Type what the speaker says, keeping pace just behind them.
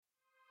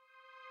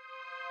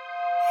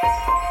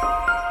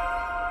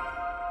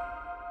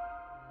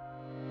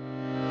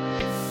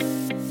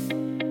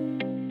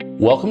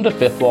Welcome to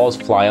Fifth Wall's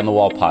Fly on the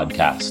Wall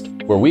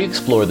podcast, where we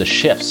explore the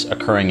shifts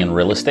occurring in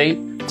real estate,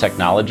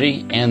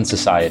 technology, and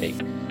society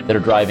that are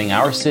driving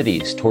our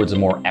cities towards a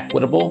more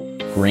equitable,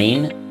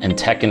 green, and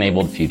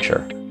tech-enabled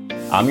future.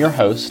 I'm your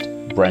host,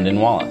 Brendan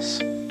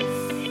Wallace.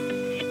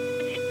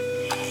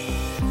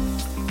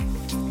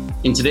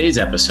 In today's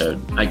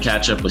episode, I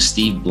catch up with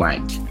Steve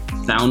Blank,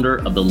 founder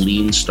of the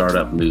Lean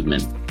Startup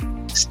Movement.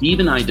 Steve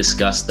and I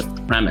discuss the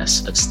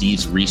premise of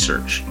Steve's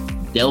research,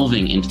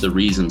 delving into the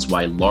reasons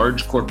why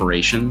large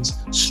corporations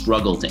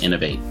struggle to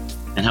innovate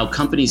and how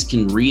companies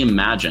can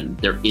reimagine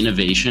their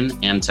innovation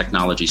and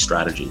technology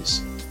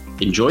strategies.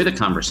 Enjoy the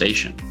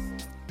conversation.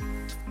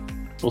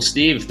 Well,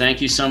 Steve,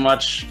 thank you so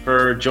much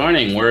for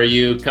joining. Where are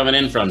you coming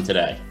in from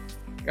today?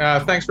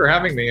 Thanks for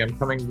having me. I'm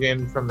coming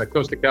in from the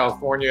coast of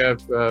California,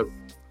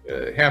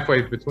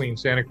 halfway between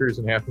Santa Cruz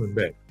and Half Moon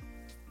Bay.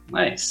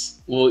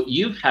 Nice. Well,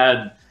 you've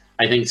had,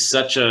 I think,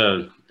 such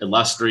a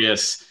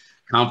illustrious,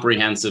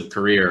 comprehensive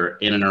career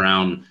in and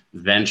around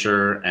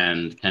venture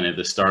and kind of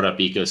the startup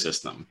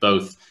ecosystem,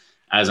 both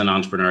as an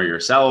entrepreneur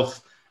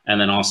yourself, and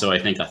then also, I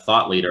think, a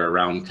thought leader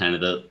around kind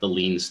of the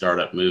lean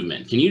startup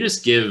movement. Can you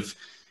just give,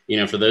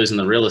 for those in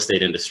the real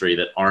estate industry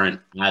that aren't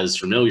as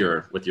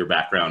familiar with your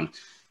background,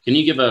 can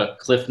you give a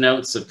cliff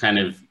notes of kind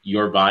of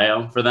your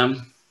bio for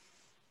them?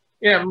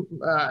 Yeah,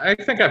 I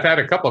think I've had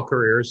a couple of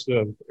careers.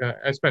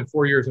 I spent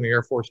 4 years in the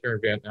Air Force here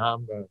in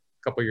Vietnam, a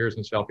couple of years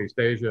in Southeast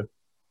Asia.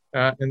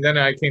 And then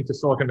I came to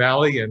Silicon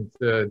Valley and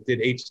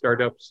did 8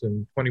 startups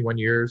in 21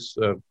 years,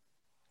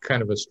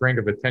 kind of a string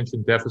of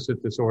attention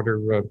deficit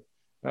disorder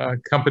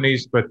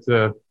companies, but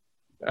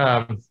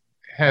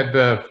had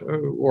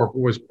or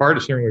was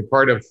certainly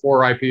part of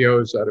 4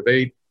 IPOs out of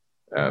 8.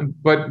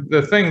 But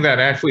the thing that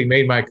actually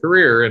made my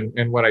career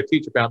and what I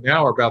teach about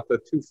now are about the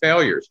 2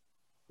 failures,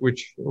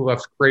 which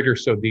left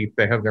craters so deep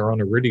they have their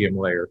own iridium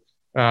layer.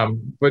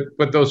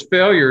 But those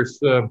failures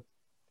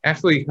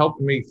actually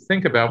helped me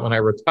think about, when I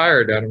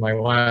retired out of my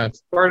last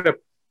startup,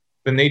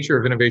 the nature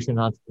of innovation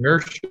and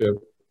entrepreneurship,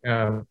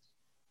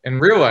 and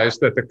realized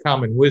that the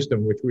common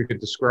wisdom, which we could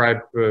describe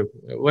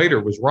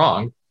later, was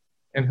wrong,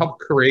 and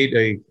helped create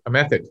a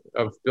method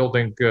of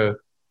building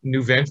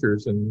new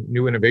ventures and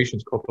new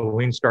innovations called the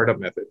Lean Startup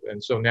Method.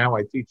 And so now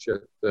I teach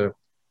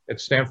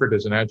at Stanford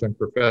as an adjunct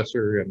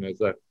professor and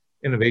as an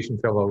innovation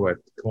fellow at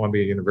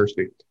Columbia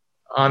University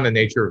on the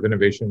nature of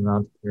innovation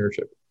and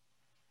entrepreneurship.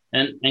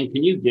 And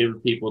can you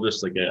give people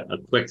just like a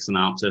quick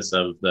synopsis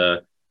of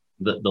the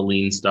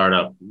lean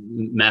startup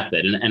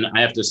method? And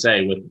I have to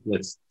say,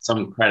 with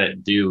some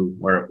credit due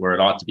where it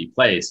ought to be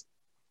placed,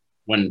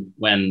 when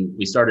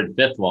we started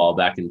Fifth Wall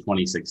back in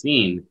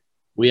 2016,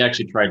 we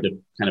actually tried to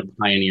kind of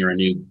pioneer a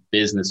new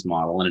business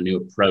model and a new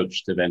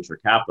approach to venture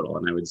capital.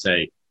 And I would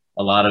say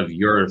a lot of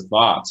your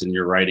thoughts and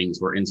your writings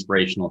were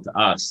inspirational to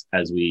us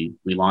as we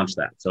launched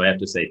that. So I have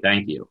to say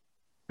thank you.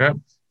 Yeah.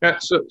 Yeah,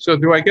 so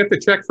do I get the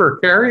check for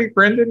Carrie,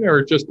 Brendan,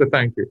 or just a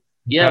thank you?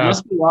 Yeah, it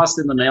must be lost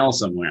in the mail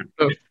somewhere.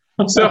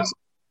 So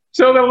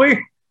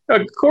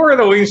the core of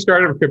the lean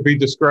startup could be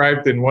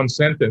described in one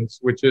sentence,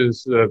 which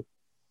is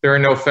there are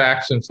no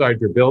facts inside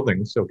your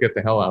building, so get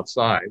the hell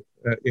outside.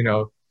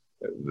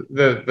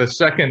 The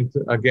second,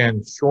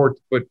 again, short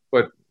but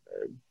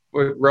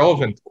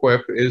relevant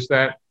quip is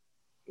that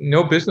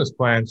no business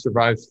plan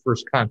survives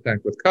first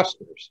contact with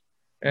customers.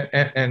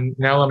 And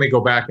now let me go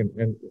back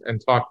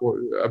and talk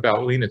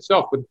about lean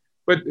itself.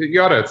 But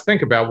you ought to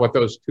think about what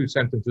those 2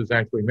 sentences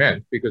actually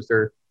meant, because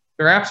they're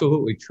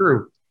absolutely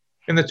true.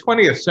 In the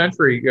 20th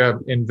century,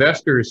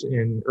 investors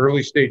in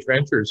early stage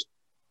ventures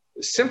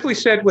simply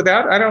said,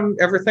 without, I don't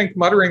ever think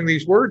muttering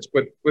these words,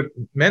 but what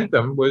meant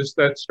them was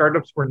that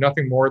startups were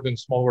nothing more than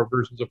smaller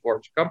versions of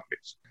large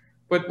companies.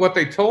 But what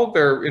they told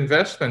their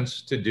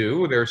investments to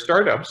do, their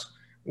startups,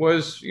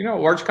 was,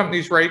 large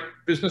companies write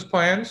business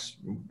plans.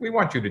 We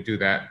want you to do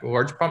that.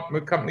 Large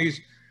companies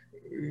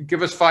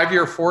give us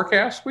 5-year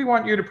forecasts. We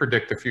want you to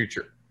predict the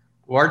future.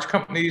 Large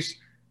companies,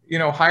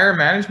 hire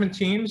management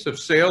teams of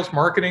sales,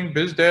 marketing,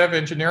 biz dev,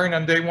 engineering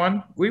on day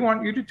one. We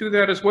want you to do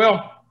that as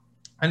well.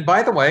 And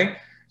by the way,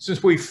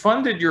 since we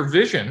funded your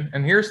vision,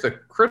 and here's the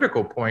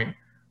critical point,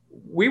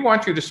 we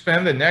want you to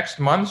spend the next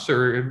months,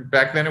 or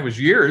back then it was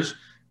years,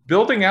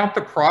 building out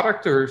the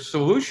product or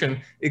solution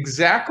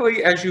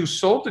exactly as you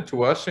sold it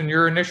to us in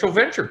your initial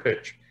venture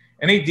pitch.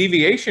 Any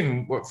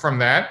deviation from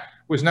that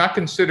was not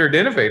considered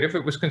innovative,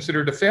 it was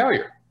considered a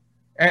failure.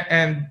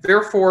 And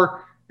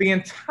therefore, the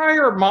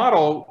entire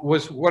model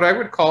was what I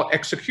would call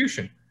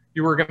execution.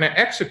 You were going to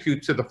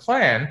execute to the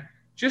plan,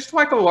 just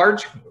like a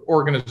large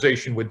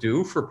organization would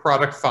do for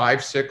product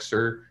 5, 6,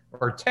 or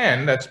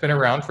 10 that's been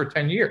around for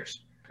 10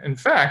 years. In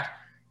fact,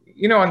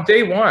 on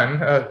day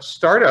one, a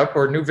startup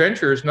or new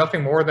venture is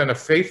nothing more than a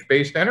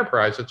faith-based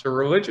enterprise. It's a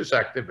religious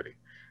activity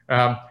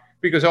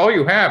because all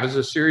you have is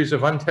a series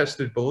of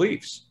untested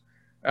beliefs.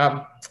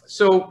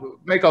 So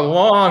make a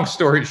long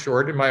story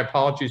short, and my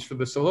apologies for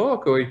the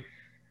soliloquy,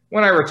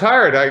 when I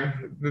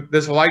retired,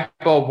 this light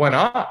bulb went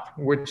off,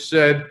 which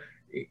said,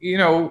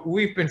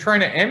 we've been trying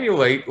to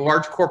emulate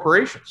large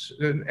corporations,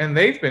 and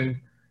they've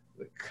been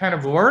kind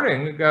of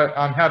learning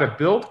on how to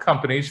build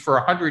companies for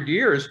 100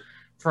 years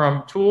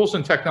from tools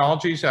and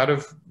technologies out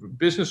of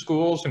business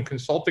schools and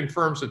consulting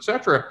firms, et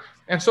cetera.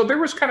 And so there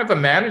was kind of a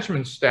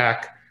management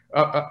stack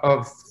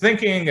of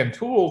thinking and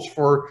tools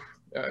for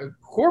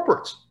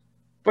corporates,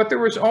 but there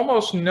was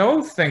almost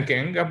no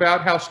thinking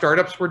about how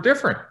startups were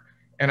different.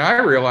 And I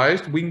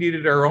realized we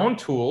needed our own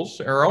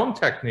tools, our own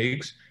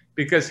techniques,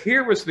 because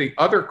here was the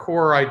other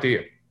core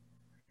idea.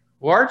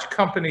 Large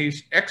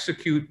companies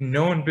execute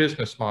known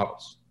business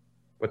models,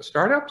 but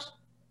startups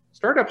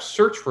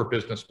search for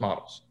business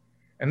models.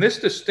 And this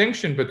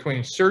distinction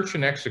between search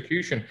and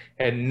execution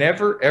had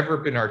never, ever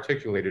been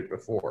articulated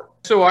before.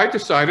 So I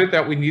decided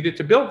that we needed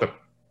to build them.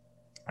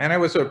 And it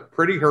was a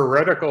pretty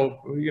heretical,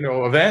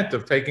 event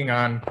of taking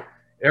on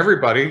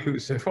everybody who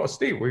said, well,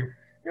 Steve,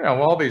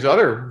 all these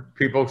other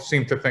people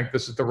seem to think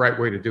this is the right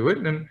way to do it.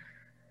 And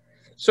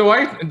so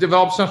I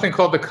developed something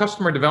called the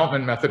customer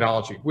development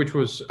methodology, which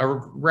was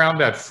around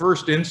that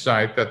first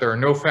insight that there are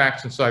no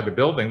facts inside the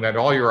building, that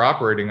all you're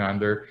operating on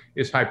there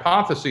is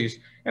hypotheses.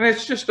 And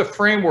it's just a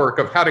framework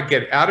of how to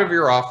get out of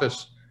your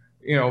office,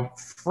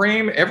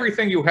 frame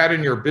everything you had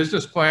in your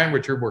business plan,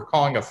 which we're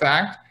calling a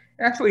fact,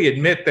 actually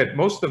admit that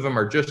most of them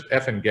are just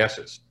effing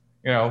guesses,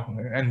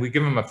 and we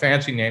give them a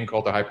fancy name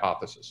called a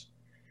hypothesis.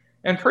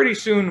 And pretty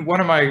soon, one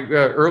of my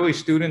early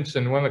students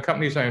and one of the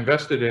companies I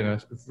invested in,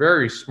 a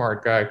very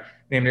smart guy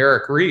named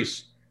Eric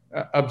Ries,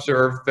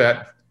 observed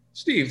that,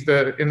 Steve,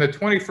 in the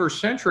 21st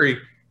century,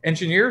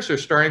 engineers are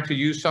starting to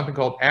use something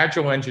called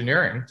agile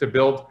engineering to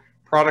build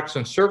products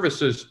and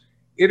services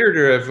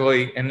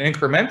iteratively and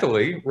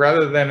incrementally,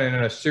 rather than in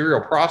a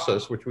serial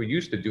process, which we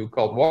used to do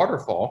called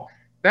waterfall.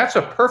 That's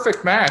a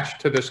perfect match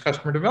to this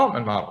customer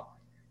development model.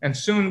 And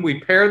soon we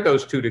paired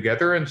those two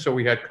together. And so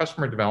we had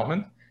customer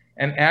development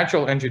and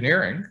agile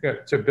engineering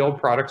to build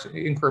products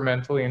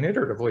incrementally and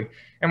iteratively.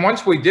 And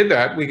once we did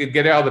that, we could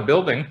get out of the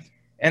building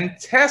and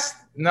test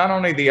not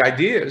only the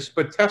ideas,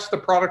 but test the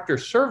product or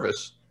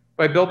service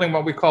by building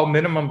what we call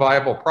minimum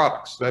viable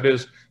products. That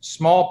is,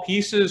 small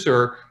pieces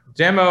or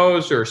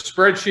demos or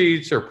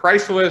spreadsheets or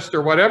price lists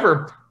or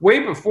whatever, way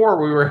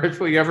before we were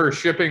actually ever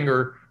shipping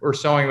or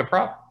selling the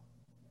product.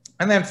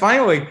 And then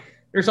finally,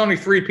 there's only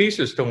three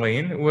pieces to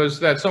lean. It was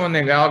that someone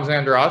named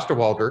Alexander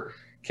Osterwalder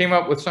came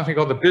up with something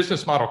called the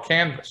business model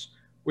canvas,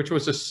 which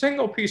was a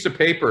single piece of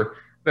paper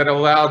that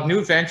allowed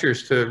new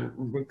ventures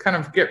to kind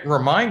of get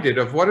reminded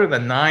of what are the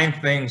 9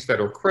 things that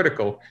are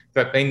critical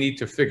that they need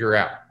to figure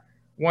out.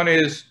 One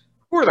is,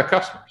 who are the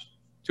customers?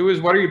 2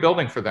 is, what are you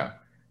building for them?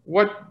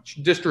 What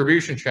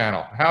distribution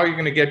channel? How are you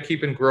going to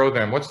keep and grow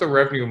them? What's the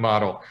revenue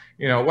model?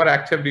 What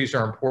activities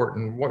are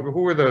important? What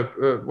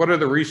are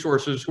the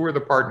resources? Who are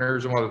the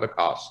partners? And what are the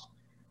costs?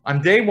 On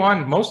day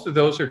one, most of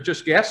those are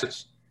just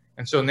guesses.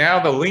 And so now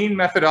the lean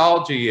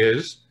methodology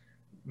is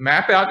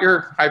map out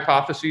your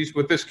hypotheses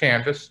with this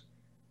canvas,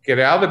 get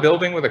out of the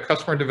building with a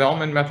customer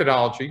development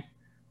methodology,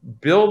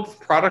 build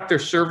product or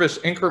service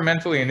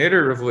incrementally and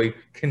iteratively,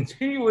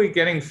 continually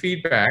getting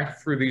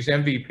feedback through these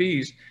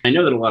MVPs. I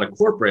know that a lot of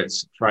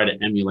corporates try to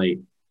emulate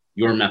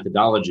your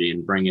methodology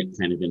and bring it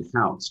kind of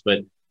in-house, but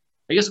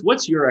I guess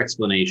what's your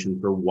explanation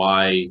for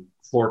why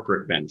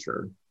corporate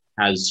venture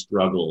has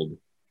struggled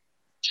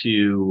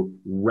to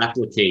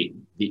replicate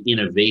the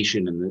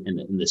innovation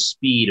and the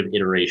speed of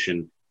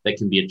iteration that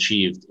can be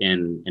achieved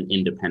in an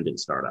independent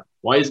startup?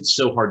 Why is it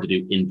so hard to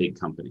do in big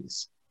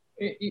companies?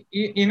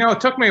 It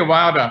took me a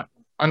while to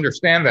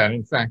understand that.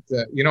 In fact,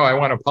 I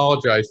want to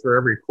apologize for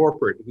every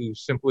corporate who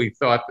simply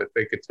thought that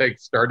they could take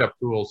startup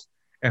tools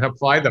and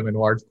apply them in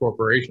large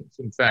corporations.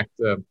 In fact,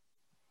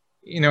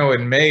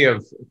 in May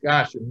of,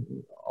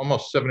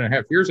 almost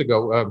 7.5 years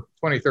ago,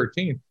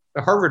 2013,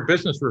 the Harvard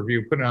Business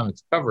Review put it on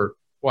its cover,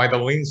 Why the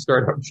Lean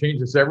Startup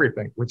Changes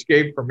Everything, which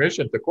gave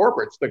permission to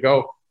corporates to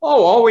go,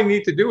 oh, all we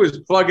need to do is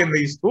plug in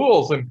these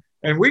tools and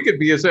we could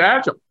be as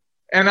agile.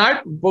 And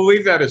I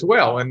believe that as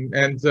well.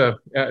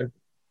 The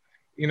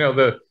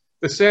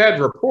sad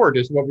report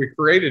is what we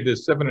created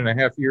is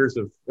 7.5 years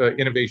of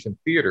innovation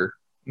theater,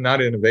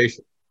 not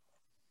innovation.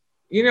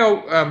 In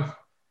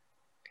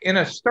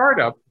a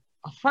startup,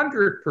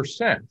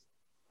 100%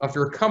 of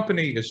your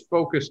company is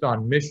focused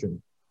on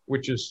mission,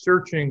 which is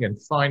searching and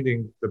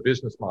finding the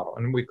business model.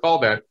 And we call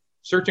that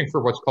searching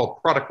for what's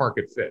called product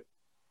market fit.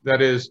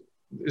 That is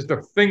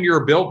the thing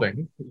you're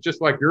building, just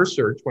like your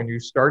search when you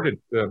started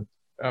the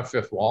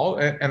Fifth Wall,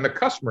 and the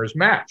customers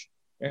match.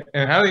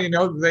 And how do you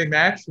know that they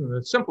match? In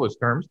the simplest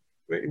terms,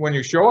 when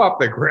you show up,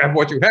 they grab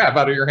what you have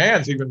out of your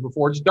hands even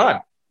before it's done.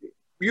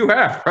 You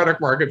have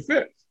product market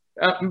fit.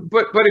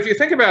 But if you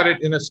think about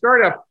it, in a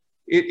startup,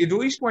 at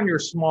least when you're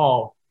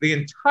small, the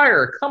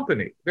entire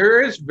company,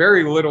 there is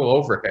very little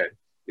overhead,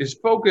 is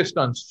focused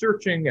on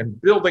searching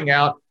and building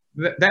out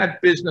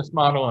that business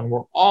model, and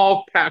we're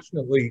all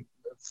passionately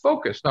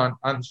focused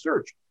on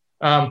search.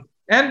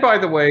 And by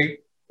the way,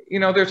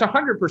 there's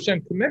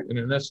 100% commitment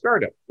in a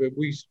startup.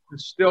 We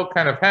still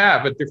kind of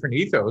have a different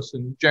ethos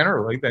and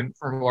generally than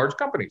from large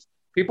companies.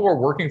 People are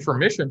working for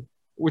mission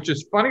which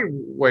is funny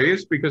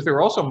ways because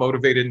they're also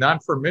motivated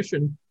not for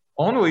mission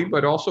only,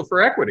 but also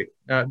for equity.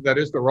 That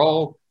is, they're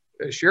all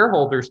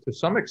shareholders to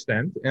some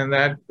extent, and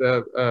that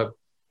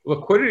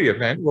liquidity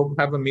event will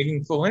have a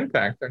meaningful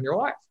impact on your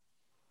life.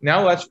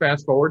 Now let's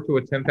fast forward to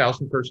a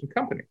 10,000 person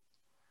company.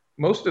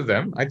 Most of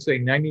them, I'd say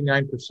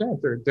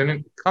 99%, they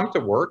didn't come to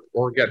work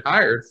or get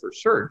hired for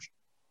search.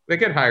 They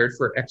get hired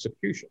for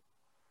execution,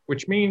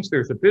 which means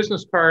there's a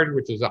business card,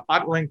 which is a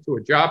hot link to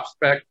a job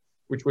spec,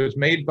 which was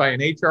made by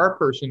an HR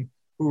person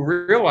who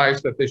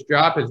realized that this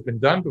job has been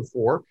done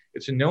before.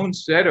 It's a known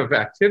set of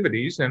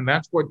activities, and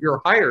that's what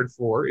you're hired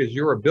for, is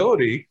your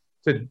ability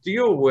to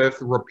deal with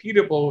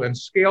repeatable and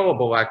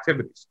scalable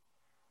activities.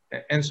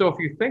 And so if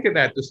you think of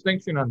that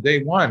distinction on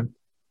day one,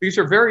 these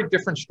are very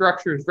different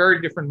structures,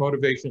 very different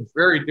motivations,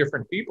 very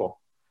different people.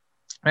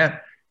 And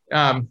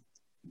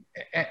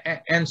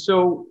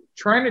so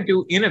trying to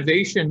do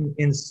innovation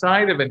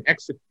inside of an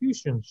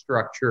execution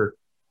structure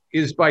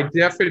is by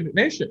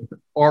definition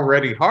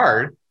already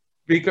hard,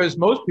 because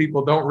most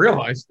people don't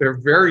realize they're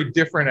very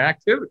different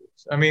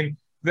activities. I mean,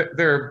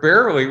 they're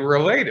barely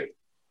related,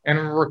 and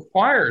it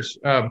requires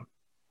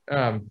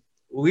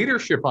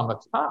leadership on the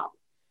top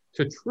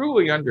to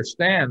truly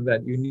understand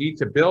that you need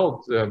to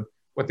build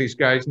what these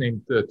guys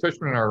named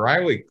Tushman and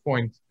O'Reilly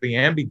coined the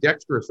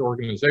ambidextrous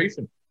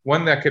organization,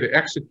 one that could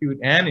execute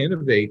and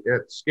innovate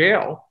at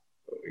scale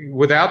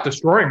without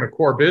destroying the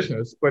core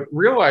business, but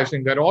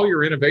realizing that all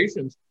your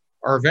innovations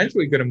are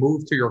eventually going to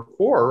move to your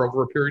core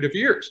over a period of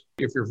years.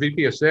 If your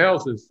VP of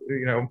sales is,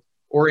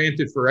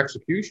 oriented for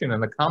execution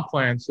and the comp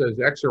plan says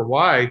X or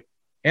Y,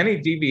 any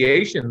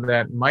deviation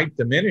that might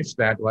diminish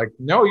that, like,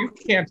 no, you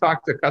can't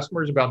talk to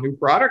customers about new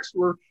products,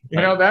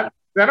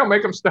 that'll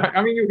make them stop.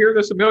 I mean, you hear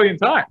this a million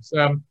times.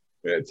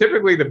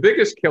 Typically, the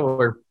biggest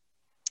killer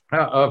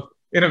of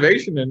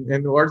innovation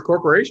in large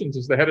corporations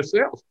is the head of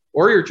sales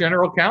or your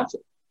general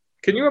counsel.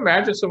 Can you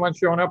imagine someone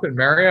showing up in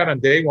Marriott on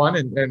day one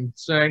and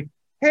saying,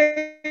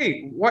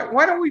 hey,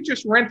 why don't we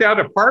just rent out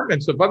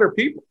apartments of other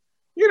people?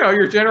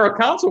 Your general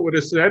counsel would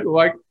have said,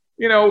 like,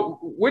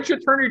 which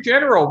attorney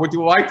general would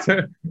you like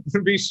to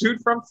be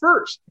sued from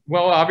first?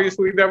 Well,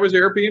 obviously, that was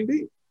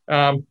Airbnb.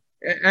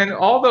 And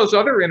all those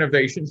other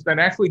innovations that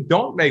actually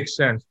don't make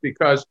sense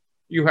because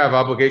you have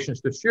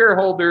obligations to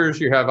shareholders,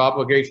 you have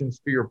obligations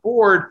to your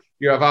board,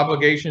 you have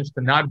obligations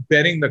to not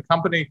betting the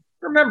company.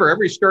 Remember,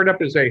 every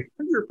startup is a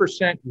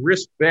 100%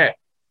 risk bet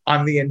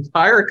on the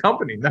entire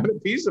company, not a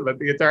piece of it,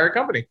 the entire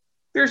company.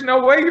 There's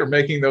no way you're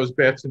making those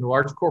bets in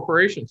large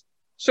corporations.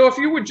 So if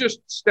you would just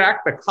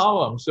stack the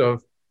columns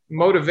of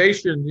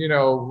motivation,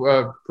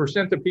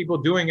 percent of people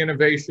doing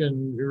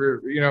innovation,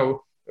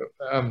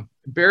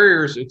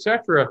 barriers,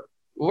 etc.,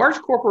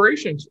 large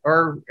corporations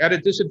are at a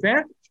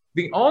disadvantage.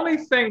 The only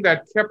thing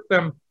that kept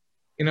them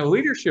in a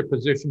leadership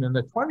position in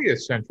the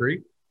 20th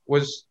century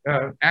was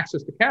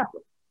access to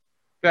capital.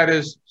 That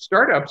is,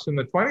 startups in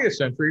the 20th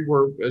century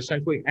were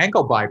essentially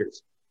ankle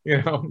biters,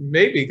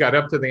 maybe got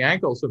up to the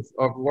ankles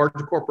of large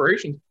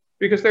corporations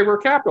because they were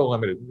capital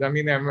limited. I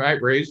mean, they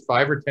might raise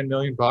 $5 or $10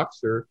 million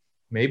or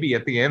maybe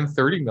at the end,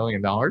 $30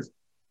 million.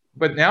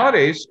 But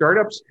nowadays,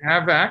 startups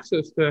have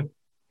access to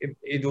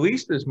at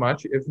least as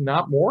much, if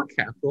not more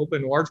capital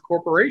than large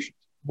corporations.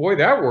 Boy,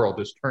 that world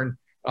is turned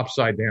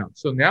upside down.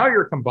 So now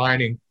you're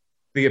combining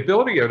the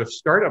ability of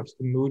startups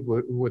to move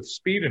with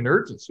speed and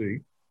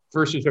urgency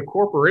versus a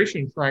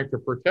corporation trying to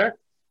protect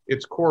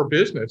its core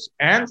business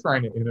and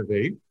trying to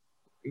innovate.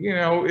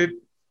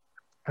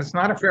 It's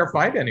not a fair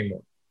fight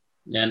anymore.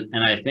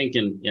 And I think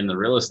in the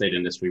real estate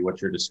industry,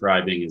 what you're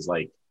describing is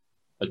like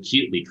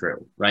acutely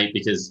true, right?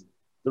 Because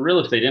the real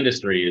estate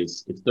industry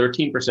it's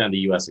 13% of the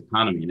US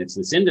economy. And it's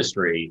this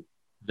industry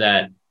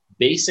that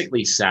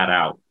basically sat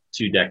out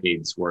 2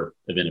 decades worth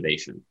of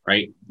innovation,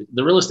 right?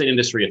 The real estate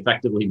industry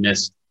effectively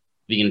missed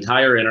the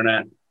entire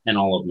internet and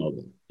all of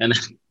mobile. And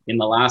in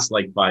the last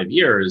 5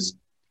 years,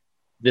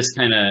 this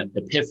kind of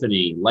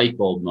epiphany light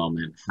bulb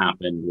moment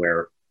happened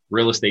where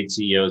real estate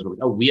CEOs were like,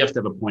 oh, we have to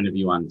have a point of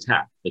view on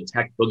tech. The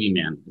tech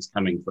boogeyman is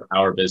coming for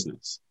our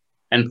business.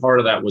 And part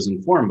of that was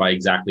informed by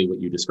exactly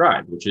what you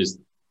described, which is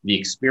the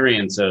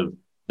experience of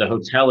the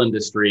hotel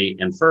industry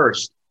and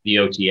first the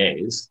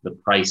OTAs, the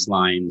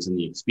Pricelines and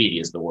the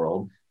Expedias of the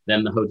world,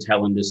 then the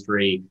hotel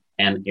industry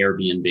and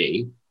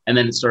Airbnb. And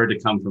then it started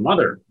to come from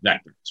other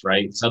vectors,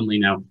 right? Suddenly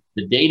now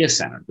the data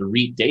center, the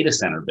REIT data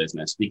center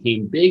business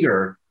became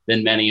bigger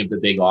than many of the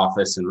big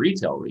office and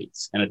retail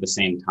REITs. And at the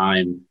same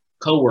time,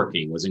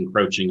 co-working was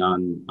encroaching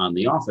on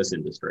the office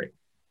industry.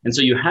 And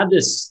so you had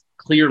this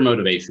clear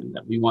motivation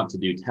that we want to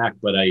do tech.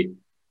 But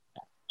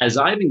as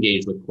I've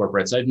engaged with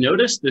corporates, I've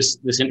noticed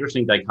this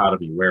interesting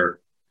dichotomy where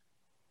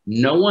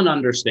no one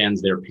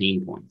understands their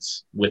pain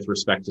points with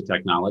respect to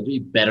technology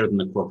better than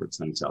the corporates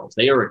themselves.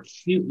 They are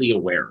acutely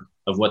aware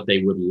of what they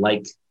would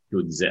like to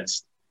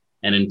exist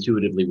and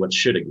intuitively what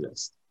should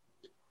exist.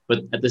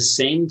 But at the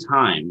same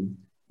time,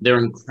 they're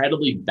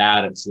incredibly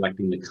bad at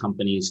selecting the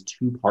companies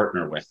to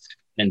partner with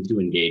and to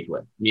engage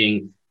with,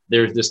 meaning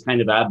there's this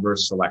kind of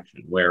adverse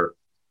selection where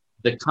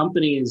the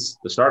companies,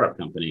 the startup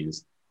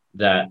companies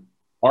that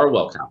are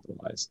well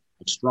capitalized,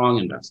 have strong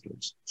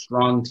investors,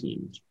 strong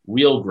teams,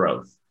 real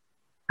growth,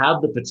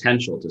 have the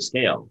potential to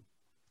scale,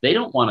 they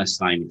don't want to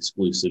sign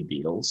exclusive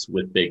deals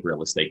with big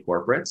real estate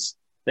corporates.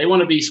 They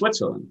want to be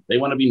Switzerland. They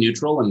want to be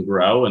neutral and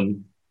grow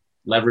and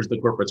leverage the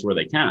corporates where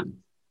they can.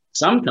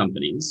 Some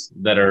companies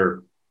that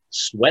are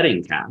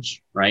sweating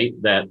cash, right,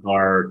 that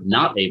are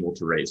not able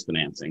to raise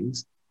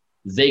financings,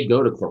 they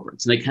go to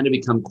corporates and they kind of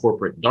become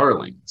corporate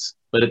darlings.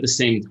 But at the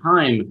same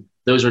time,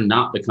 those are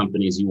not the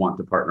companies you want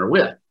to partner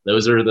with.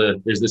 There's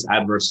this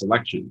adverse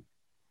selection.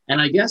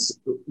 And I guess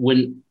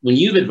when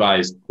you've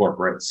advised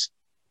corporates,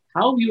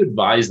 how do you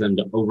advise them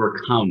to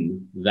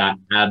overcome that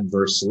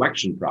adverse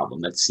selection problem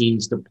that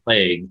seems to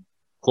plague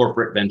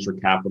corporate venture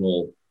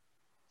capital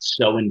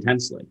so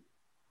intensely?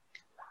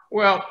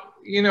 Well,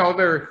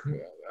 there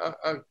are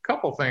a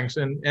couple things.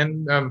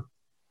 And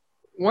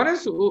one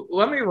is,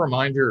 let me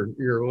remind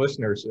your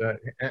listeners,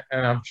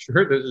 and I'm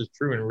sure this is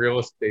true in real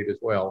estate as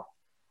well,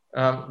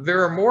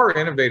 there are more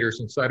innovators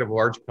inside of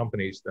large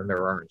companies than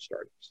there are in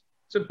startups.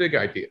 It's a big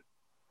idea.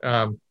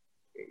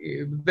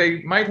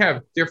 They might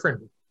have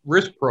different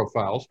risk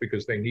profiles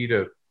because they need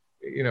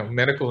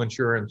medical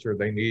insurance, or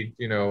they need,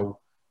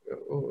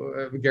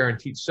 a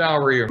guaranteed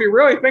salary. If you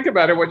really think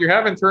about it, what you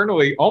have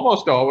internally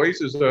almost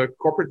always is a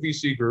corporate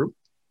VC group,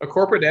 a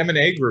corporate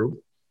M&A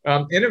group,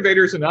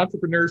 innovators and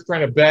entrepreneurs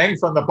trying to bang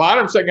from the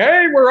bottom saying,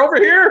 hey, we're over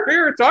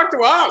here, talk to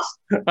us.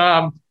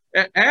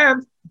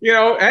 And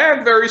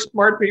very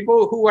smart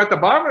people who at the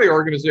bottom of the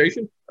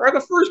organization are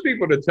the first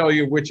people to tell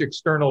you which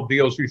external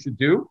deals you should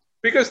do,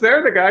 because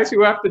they're the guys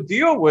who have to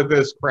deal with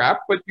this crap.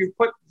 But you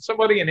put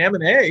somebody in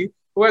M&A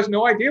who has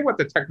no idea what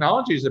the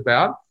technology is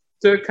about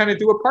to kind of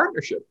do a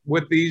partnership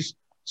with these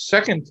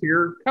second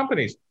tier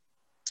companies.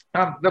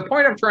 The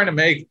point I'm trying to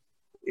make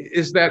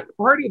is that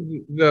part of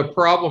the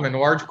problem in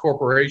large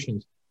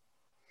corporations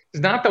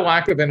is not the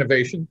lack of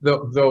innovation,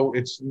 though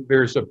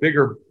there's a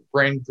bigger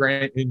brain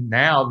drain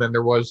now than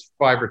there was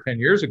 5 or 10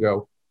 years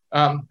ago,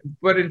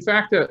 but in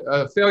fact,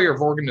 a failure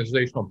of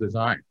organizational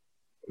design.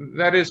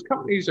 That is,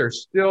 companies are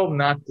still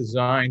not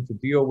designed to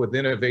deal with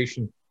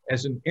innovation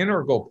as an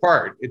integral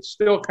part. It's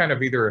still kind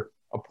of either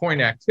a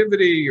point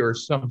activity or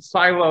some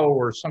silo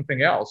or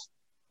something else.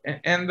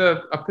 And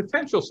a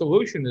potential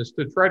solution is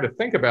to try to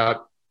think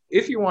about,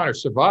 if you want to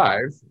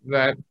survive,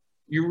 that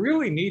you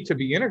really need to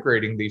be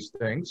integrating these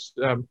things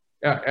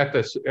at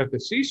the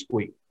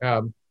C-suite.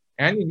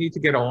 And you need to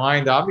get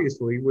aligned,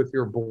 obviously, with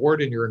your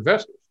board and your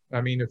investors.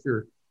 I mean, if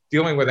you're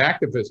dealing with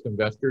activist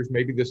investors,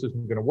 maybe this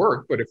isn't going to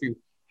work. But if you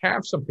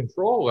have some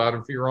control out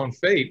of your own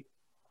fate,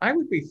 I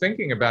would be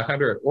thinking about how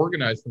to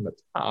organize from the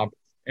top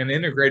and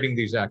integrating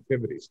these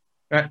activities.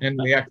 And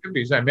the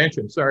activities I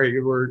mentioned,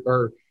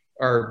 are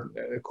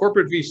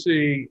corporate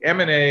VC,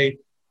 M&A,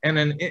 and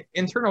an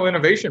internal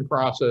innovation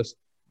process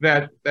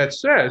that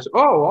says,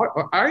 oh,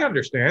 I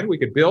understand, we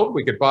could build,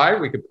 we could buy,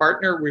 we could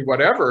partner,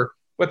 whatever,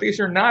 but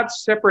these are not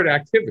separate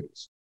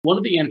activities. One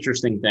of the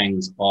interesting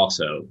things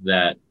also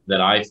that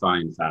I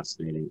find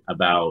fascinating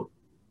about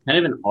kind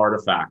of an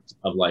artifact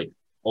of like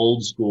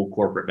old school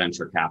corporate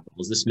venture capital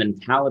is this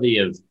mentality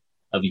of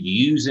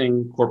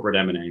using corporate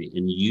M&A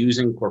and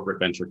using corporate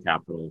venture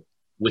capital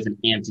with an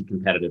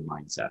anti-competitive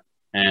mindset.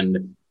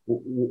 And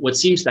what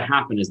seems to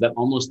happen is that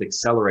almost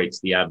accelerates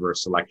the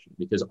adverse selection,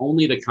 because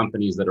only the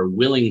companies that are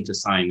willing to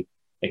sign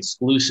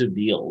exclusive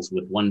deals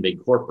with one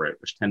big corporate,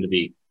 which tend to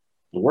be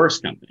the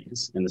worst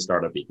companies in the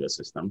startup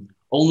ecosystem,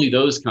 only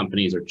those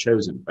companies are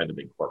chosen by the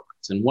big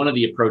corporates. And one of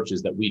the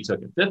approaches that we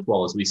took at Fifth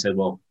Wall is we said,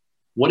 well,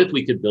 what if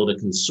we could build a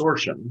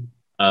consortium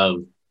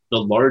of the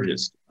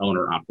largest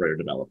owner-operator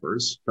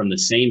developers from the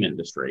same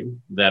industry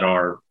that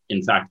are,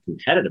 in fact,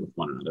 competitive with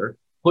one another,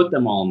 put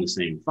them all in the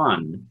same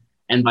fund.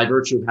 And by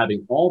virtue of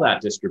having all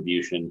that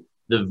distribution,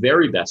 the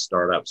very best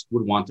startups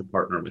would want to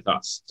partner with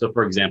us. So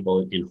for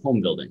example, in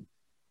home building,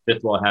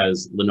 Fifth Wall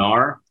has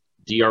Lennar,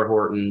 D.R.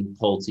 Horton,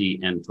 Pulte,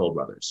 and Toll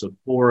Brothers. So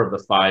 4 of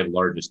the 5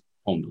 largest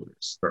home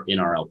builders are in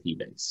our LP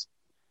base.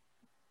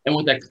 And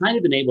what that kind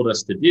of enabled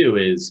us to do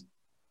is,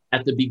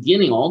 at the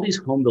beginning, all these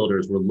home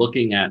builders were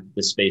looking at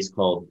the space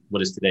called,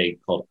 what is today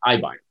called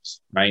iBuyers,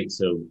 right?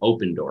 So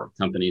Opendoor,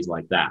 companies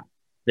like that.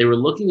 They were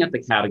looking at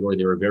the category,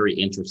 they were very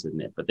interested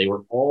in it, but they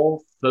were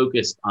all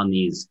focused on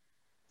these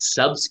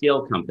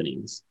subscale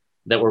companies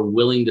that were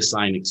willing to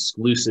sign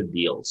exclusive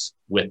deals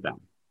with them.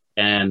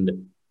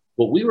 And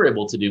what we were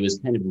able to do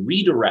is kind of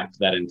redirect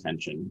that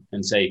intention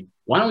and say,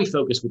 why don't we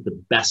focus with the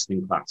best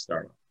in class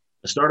startup,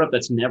 a startup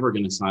that's never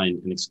going to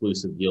sign an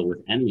exclusive deal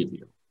with any of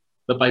you.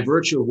 But by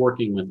virtue of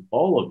working with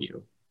all of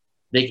you,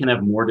 they can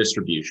have more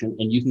distribution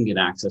and you can get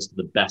access to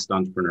the best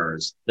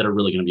entrepreneurs that are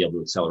really going to be able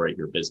to accelerate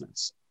your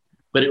business.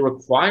 But it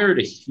required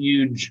a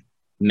huge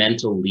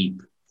mental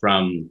leap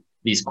from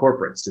these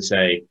corporates to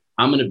say,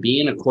 I'm going to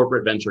be in a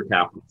corporate venture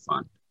capital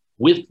fund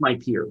with my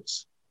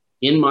peers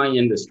in my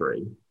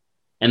industry.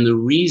 And the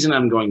reason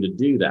I'm going to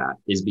do that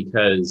is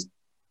because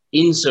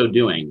in so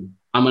doing,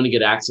 I'm going to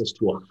get access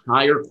to a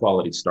higher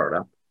quality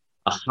startup,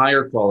 a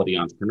higher quality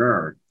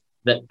entrepreneur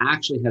that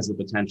actually has the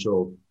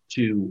potential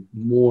to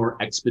more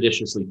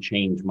expeditiously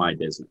change my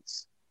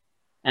business.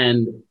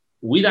 And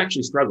we've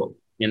actually struggled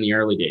in the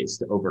early days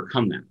to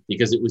overcome that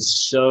because it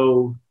was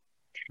so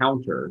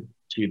counter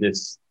to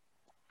this,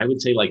 I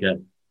would say, like a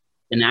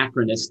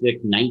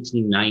anachronistic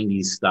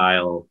 1990s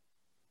style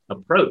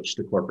approach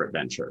to corporate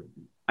venture.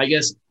 I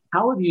guess,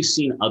 how have you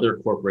seen other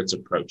corporates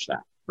approach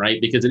that, right?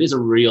 Because it is a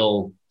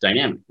real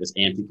dynamic, this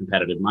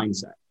anti-competitive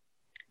mindset.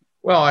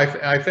 Well,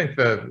 I think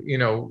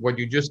what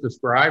you just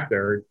described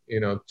there,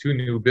 two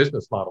new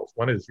business models.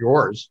 One is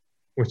yours,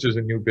 which is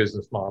a new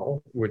business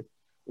model,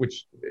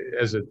 which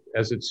as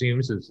it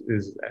seems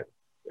is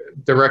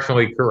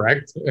directionally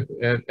correct,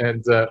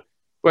 and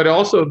but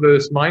also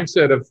this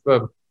mindset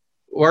of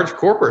large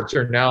corporates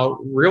are now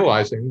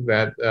realizing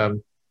that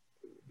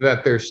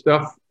that there's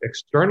stuff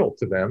external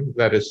to them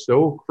that is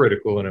so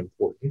critical and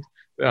important,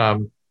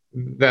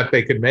 that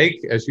they can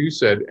make, as you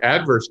said,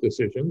 adverse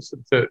decisions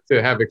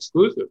to have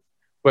exclusive.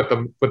 But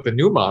the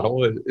new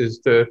model is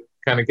to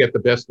kind of get the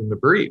best in the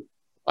breed.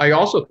 I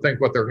also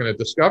think what they're going to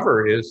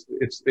discover is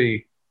it's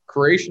the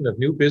creation of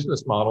new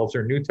business models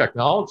or new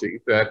technology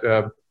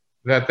that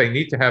they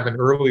need to have an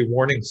early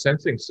warning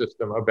sensing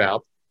system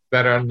about,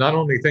 that are not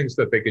only things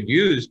that they could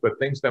use, but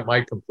things that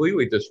might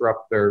completely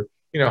disrupt their,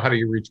 how do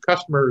you reach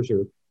customers,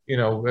 or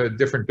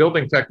different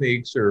building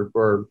techniques,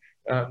 or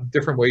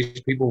different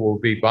ways people will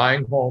be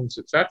buying homes,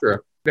 et cetera.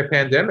 The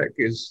pandemic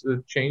has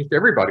changed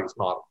everybody's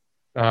model.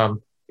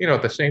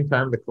 At the same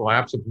time, the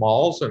collapse of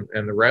malls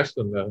and the rest,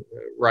 and the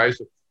rise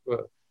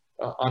of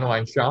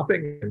online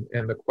shopping,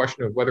 and the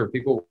question of whether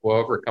people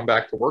will ever come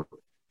back to work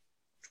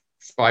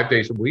 5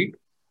 days a week,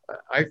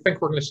 I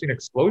think we're going to see an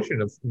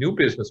explosion of new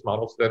business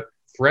models that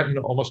threaten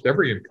almost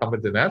every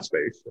incumbent in that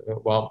space.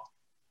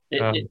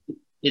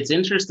 It's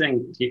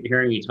interesting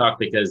hearing you talk,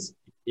 because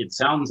it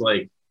sounds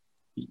like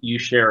you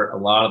share a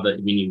lot of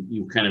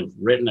you've kind of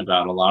written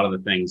about a lot of the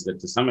things that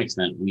to some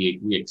extent we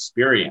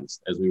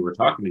experienced as we were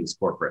talking to these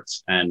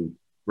corporates and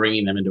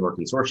bringing them into our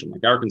consortium.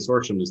 Like, our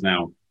consortium is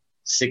now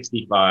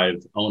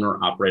 65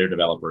 owner, operator,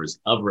 developers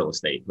of real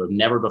estate who have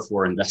never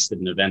before invested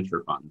in a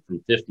venture fund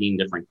from 15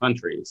 different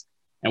countries.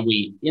 And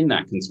we, in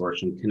that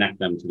consortium, connect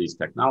them to these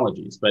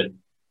technologies. But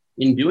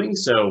in doing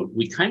so,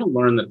 we kind of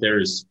learn that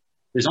there's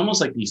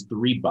almost like these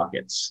three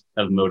buckets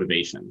of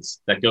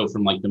motivations that go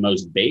from like the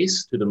most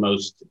base to the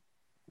most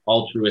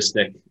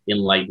altruistic,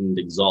 enlightened,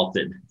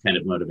 exalted kind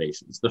of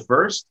motivations. The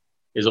first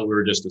is what we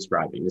were just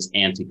describing, this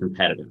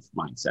anti-competitive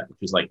mindset, which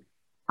is like,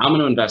 I'm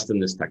going to invest in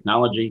this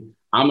technology.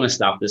 I'm going to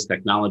stop this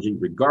technology,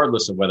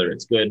 regardless of whether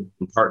it's good.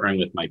 I'm partnering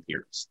with my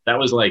peers. That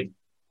was like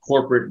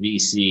corporate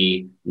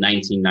VC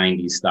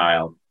 1990s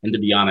style. And to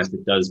be honest,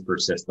 it does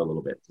persist a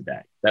little bit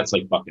today. That's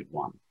like bucket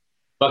one.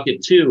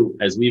 Bucket two,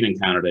 as we've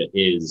encountered it,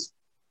 is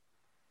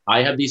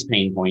I have these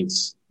pain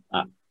points.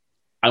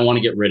 I want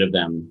to get rid of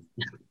them.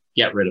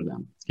 Get rid of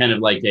them. It's kind of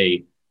like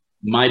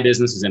my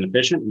business is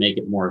inefficient, make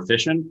it more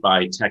efficient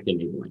by tech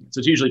enabling it. So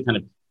it's usually kind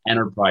of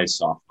enterprise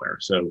software.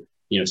 So,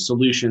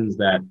 solutions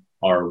that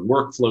are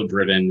workflow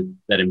driven,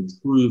 that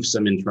improve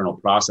some internal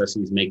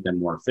processes, make them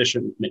more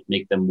efficient,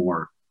 make them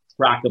more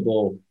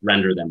trackable,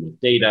 render them with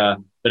data,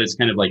 but it's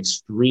kind of like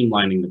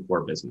streamlining the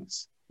core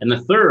business. And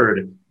the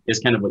third is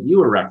kind of what you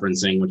were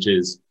referencing, which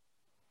is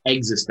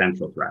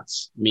existential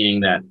threats, meaning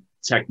that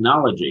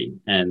technology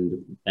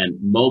and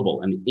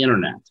mobile and the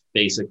internet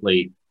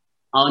basically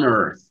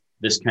unearth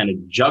this kind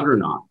of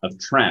juggernaut of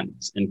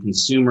trends and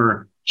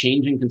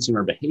changing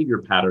consumer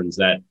behavior patterns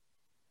that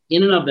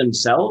in and of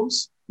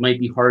themselves might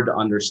be hard to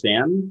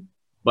understand,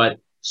 but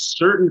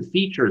certain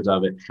features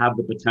of it have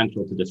the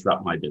potential to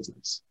disrupt my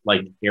business,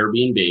 like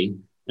Airbnb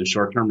and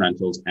short-term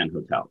rentals and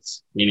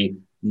hotels,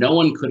 meaning no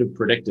one could have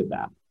predicted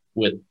that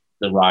with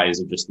the rise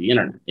of just the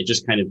internet. It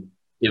just kind of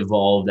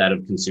evolved out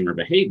of consumer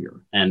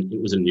behavior, and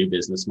it was a new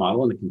business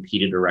model, and it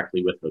competed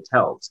directly with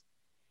hotels.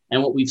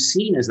 And what we've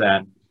seen is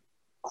that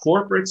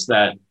corporates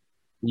that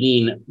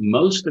lean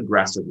most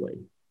aggressively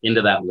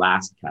into that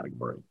last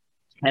category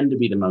tend to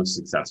be the most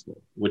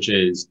successful, which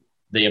is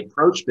they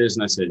approach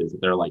businesses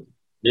that they're like,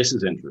 this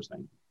is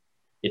interesting.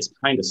 It's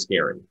kind of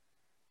scary.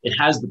 It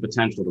has the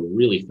potential to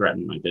really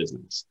threaten my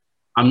business.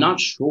 I'm not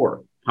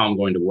sure how I'm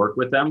going to work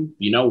with them.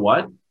 You know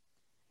what?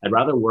 I'd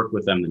rather work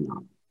with them than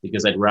not,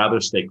 because I'd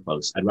rather stay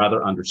close. I'd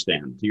rather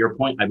understand. To your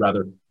point, I'd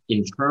rather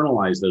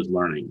internalize those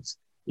learnings,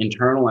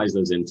 internalize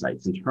those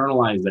insights,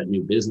 internalize that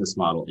new business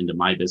model into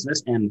my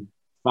business, and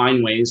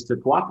find ways to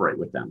cooperate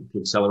with them to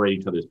accelerate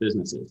each other's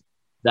businesses.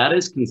 That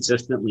has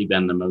consistently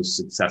been the most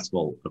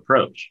successful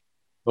approach.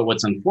 But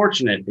what's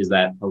unfortunate is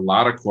that a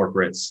lot of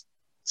corporates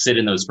sit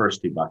in those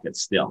first two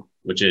buckets still,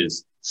 which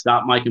is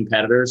stop my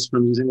competitors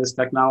from using this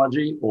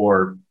technology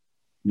or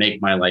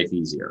make my life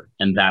easier.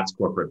 And that's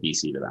corporate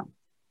VC to them.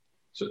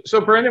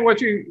 So Brendan,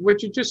 what you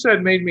just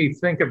said made me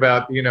think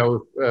about,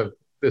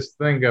 this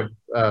thing of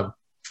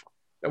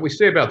that we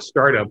say about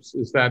startups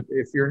is that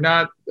if you're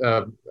not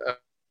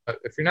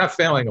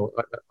failing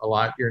a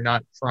lot, you're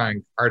not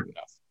trying hard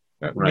enough.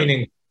 Right.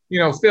 Meaning,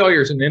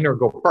 failure is an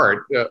integral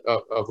part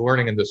of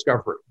learning and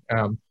discovery.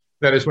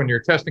 That is, when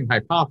you're testing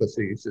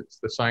hypotheses, it's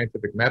the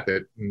scientific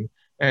method,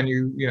 and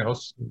you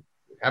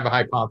have a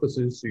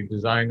hypothesis, you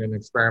design an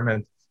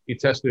experiment, you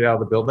test it out of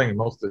the building, and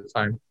most of the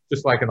time,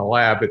 just like in a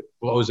lab, it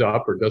blows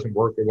up or doesn't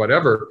work or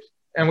whatever.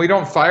 And we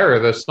don't fire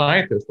the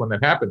scientist when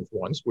that happens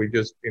once. We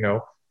just,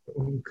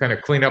 kind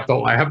of clean up the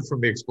lab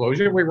from the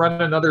explosion. We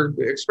run another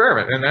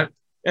experiment,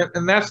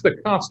 and that's the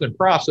constant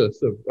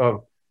process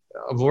of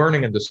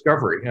learning and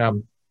discovery.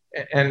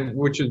 And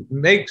which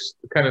makes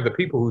kind of the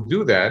people who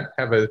do that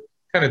have a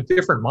kind of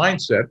different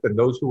mindset than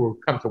those who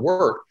come to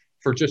work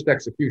for just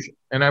execution.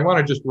 And I want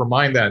to just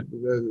remind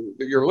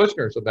your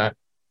listeners of that.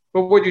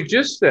 But what you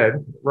just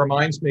said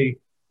reminds me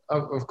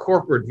of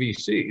corporate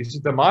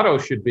VCs. The motto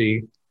should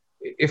be,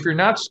 if you're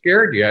not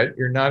scared yet,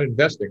 you're not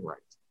investing right.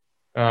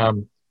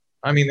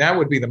 That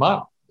would be the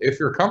motto. If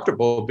you're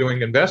comfortable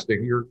doing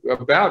investing, you're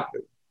about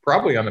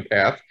probably on the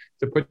path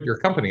to put your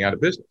company out of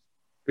business,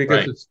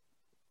 because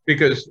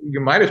you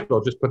might as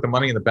well just put the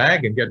money in the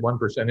bank and get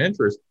 1%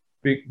 interest,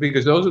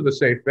 because those are the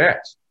safe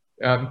bets.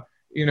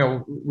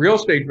 Real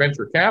estate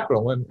venture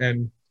capital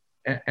and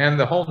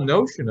the whole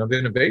notion of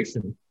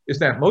innovation is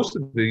that most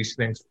of these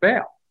things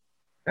fail.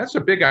 That's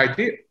a big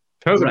idea.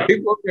 So the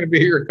people who are going to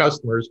be your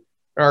customers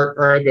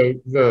are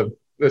the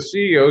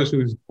CEOs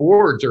whose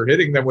boards are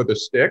hitting them with a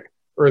stick,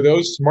 or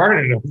those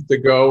smart enough to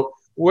go,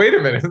 wait a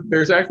minute,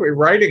 there's actually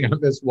writing on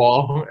this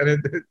wall and it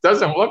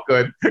doesn't look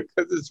good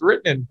because it's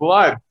written in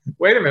blood.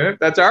 Wait a minute,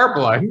 that's our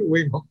blood.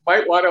 We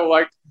might want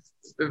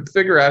to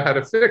figure out how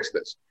to fix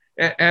this.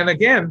 And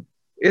again,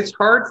 it's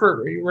hard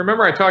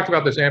remember I talked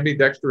about this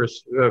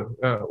ambidextrous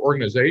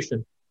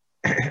organization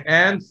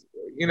and,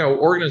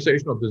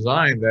 organizational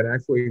design that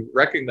actually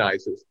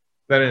recognizes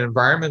that in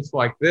environments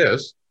like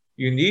this,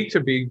 you need to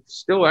be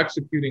still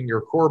executing your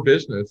core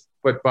business,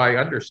 but by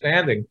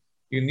understanding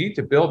you need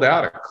to build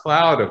out a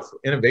cloud of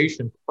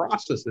innovation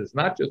processes,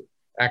 not just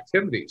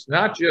activities,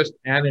 not just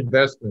an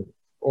investment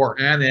or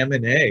an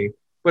M&A,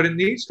 but it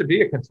needs to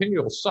be a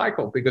continual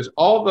cycle, because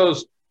all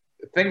those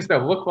things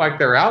that look like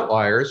they're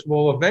outliers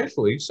will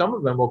eventually, some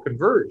of them will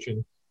converge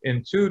in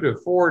 2 to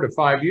 4 to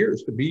 5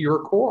 years to be your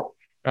core.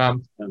 I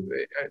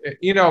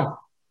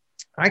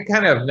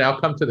kind of now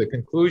come to the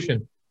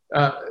conclusion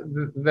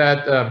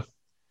that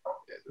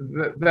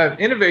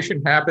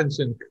innovation happens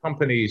in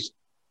companies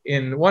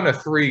in one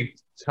of three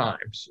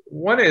times.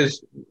 One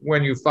is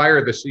when you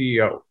fire the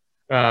CEO.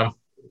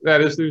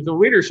 That is, there's a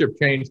leadership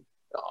change.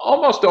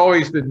 Almost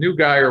always the new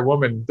guy or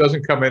woman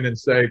doesn't come in and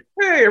say,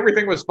 hey,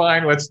 everything was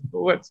fine. Let's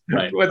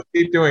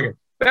keep doing it.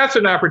 That's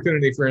an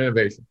opportunity for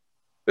innovation.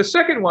 The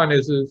second one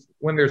is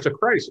when there's a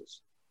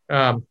crisis.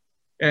 The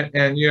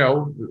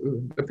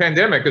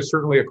pandemic is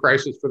certainly a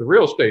crisis for the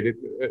real estate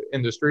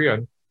industry,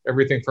 on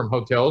everything from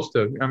hotels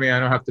to, I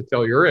don't have to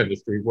tell your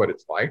industry what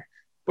it's like.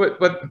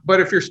 But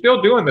if you're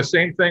still doing the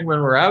same thing when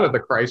we're out of the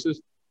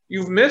crisis,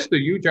 you've missed a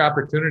huge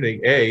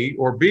opportunity, A,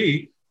 or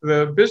B,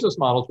 the business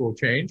models will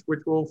change,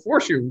 which will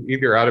force you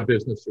either out of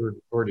business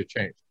or to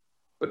change.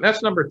 But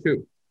that's number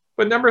two.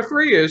 But number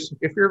three is,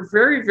 if you're a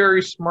very,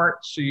 very smart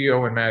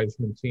CEO and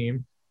management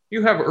team,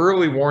 you have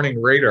early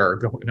warning radar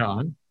going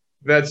on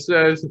that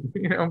says,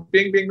 bing,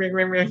 bing, bing,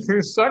 bing,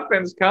 bing,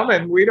 something's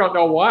coming. We don't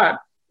know what.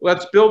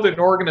 Let's build an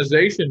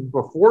organization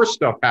before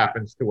stuff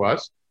happens to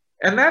us.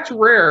 And that's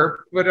rare,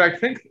 but I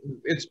think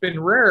it's been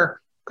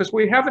rare because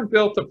we haven't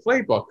built a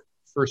playbook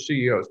for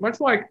CEOs. Much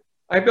like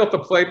I built a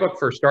playbook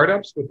for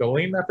startups with the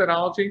lean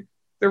methodology,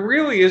 there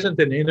really isn't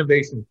an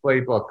innovation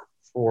playbook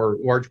for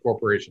large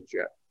corporations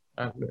yet.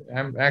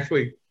 I'm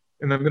actually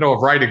in the middle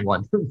of writing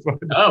one.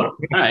 Oh,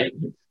 right.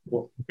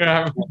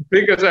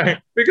 Because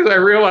I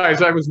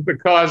realized I was the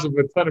cause of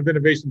a ton of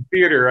innovation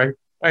theater.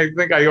 I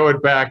think I owe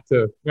it back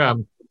to.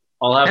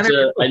 I'll have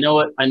to. I know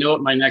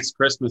what my next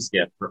Christmas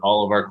gift for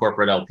all of our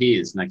corporate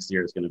LPs next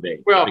year is going to be.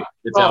 Well,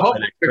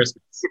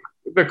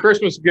 the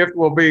Christmas gift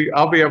will be,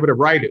 I'll be able to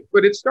write it.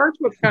 But it starts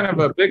with kind of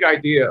a big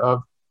idea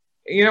of,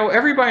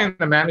 everybody in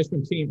the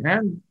management team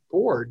and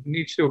board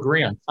needs to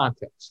agree on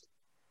context.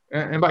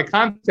 And by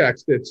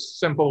context, it's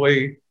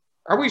simply,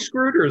 are we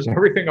screwed or is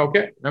everything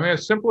okay?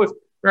 It's simple as,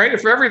 right?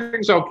 If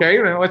everything's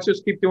okay, then let's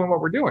just keep doing what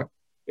we're doing.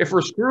 If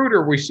we're screwed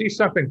or we see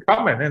something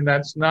coming and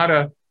that's not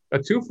a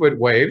 2-foot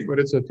wave, but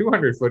it's a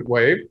 200-foot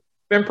wave,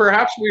 then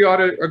perhaps we ought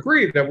to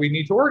agree that we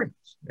need to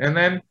organize. And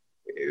then,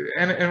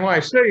 and when I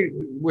say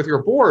with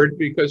your board,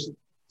 because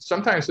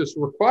sometimes this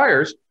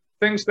requires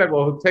things that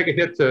will take a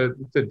hit to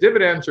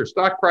dividends or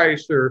stock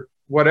price or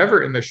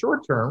whatever in the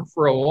short term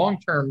for a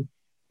long-term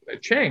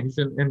change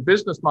in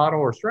business model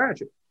or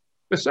strategy.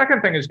 The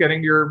second thing is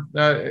getting your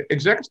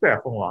exec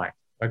staff aligned.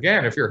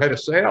 Again, if your head of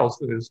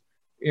sales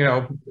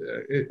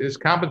is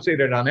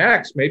compensated on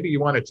X, maybe you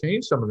want to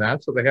change some of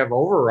that so they have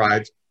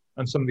overrides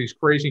on some of these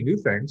crazy new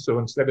things. So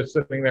instead of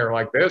sitting there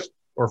like this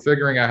or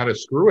figuring out how to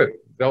screw it,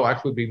 they'll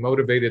actually be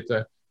motivated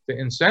to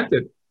incent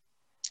it.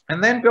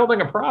 And then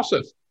building a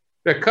process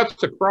that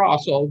cuts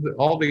across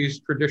all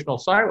these traditional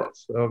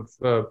silos of,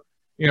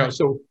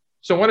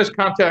 so one is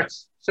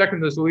context,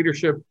 second is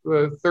leadership,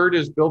 third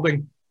is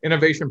building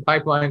innovation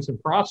pipelines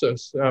and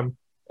process.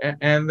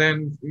 And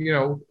then,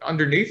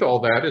 underneath all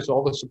that is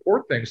all the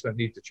support things that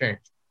need to change.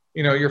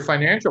 Your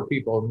financial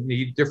people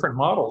need different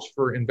models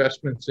for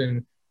investments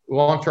in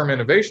long-term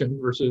innovation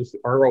versus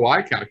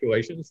ROI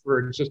calculations for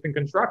existing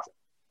construction,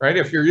 right?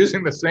 If you're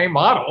using the same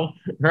model,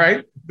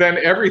 right, then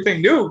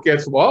everything new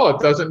gets, well, it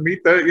doesn't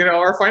meet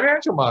our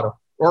financial model.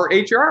 Or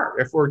HR,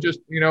 if we're just,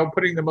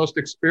 putting the most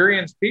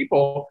experienced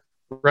people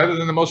rather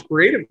than the most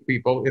creative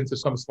people into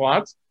some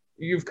slots,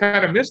 you've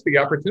kind of missed the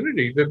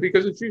opportunity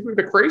because it's usually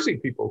the crazy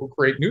people who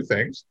create new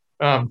things.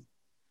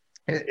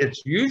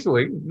 It's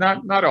usually,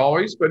 not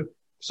always, but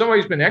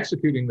somebody's been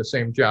executing the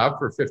same job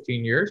for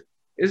 15 years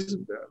is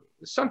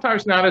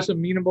sometimes not as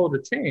amenable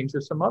to change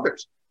as some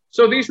others.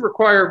 So these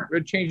require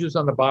changes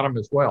on the bottom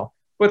as well.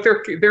 But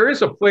there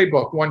is a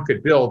playbook one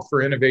could build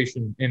for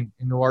innovation in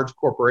large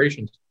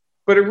corporations.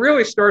 But it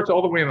really starts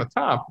all the way on the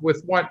top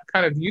with what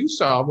kind of you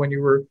saw when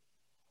you were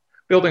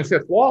building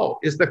Fifth Wall,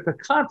 is that the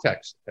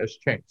context has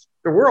changed.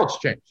 The world's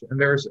changed, and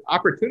there's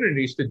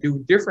opportunities to do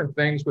different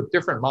things with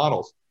different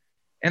models.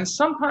 And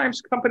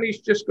sometimes companies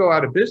just go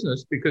out of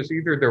business because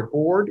either their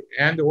board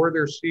or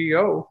their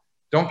CEO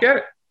don't get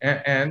it,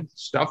 and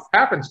stuff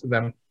happens to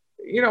them.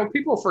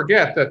 People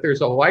forget that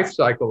there's a life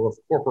cycle of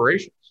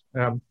corporations.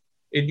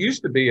 It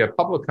used to be a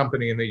public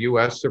company in the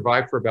US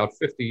survived for about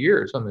 50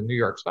 years on the New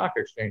York Stock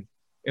Exchange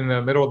in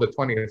the middle of the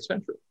 20th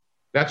century.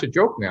 That's a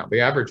joke now. The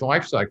average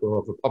life cycle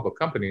of a public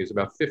company is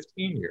about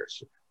 15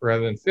 years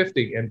rather than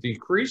 50, and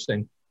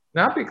decreasing,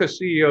 not because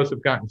CEOs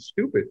have gotten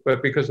stupid,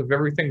 but because of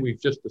everything we've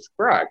just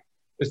described,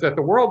 is that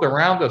the world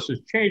around us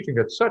is changing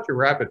at such a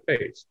rapid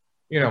pace.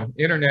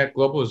 Internet,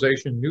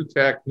 globalization, new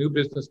tech, new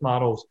business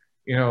models,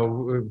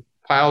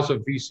 piles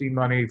of VC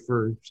money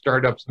for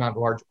startups, not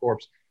large corps.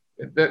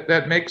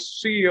 That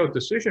makes CEO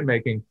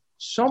decision-making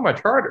so much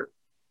harder.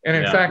 And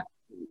in fact,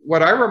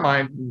 what I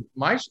remind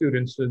my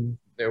students, and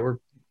there were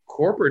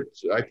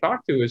corporates I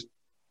talked to, is,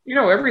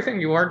 everything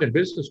you learned in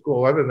business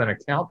school other than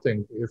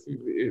accounting,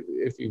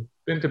 if you've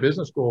been to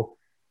business school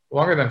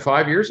longer than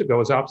 5 years ago,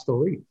 is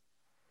obsolete.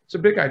 It's a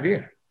big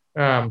idea.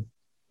 One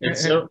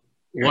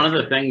of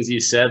the things you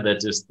said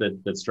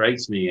that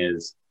strikes me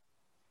is,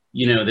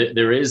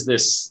 there is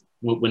this,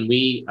 when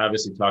we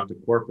obviously talk to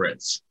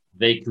corporates,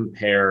 they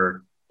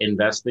compare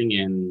investing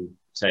in,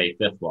 say,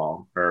 Fifth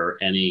Wall or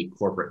any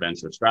corporate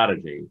venture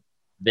strategy,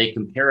 they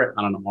compare it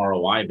on an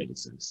ROI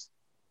basis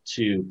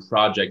to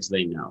projects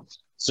they know.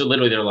 So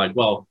literally they're like,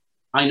 well,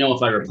 I know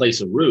if I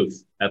replace a roof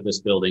at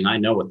this building, I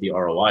know what the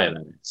ROI of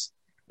that is.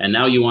 And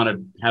now you want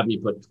to have me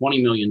put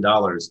 $20 million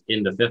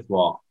into Fifth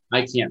Wall.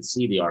 I can't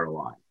see the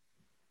ROI.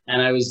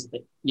 And I was,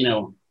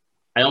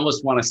 I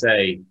almost want to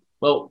say,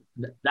 well,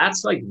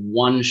 that's like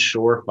one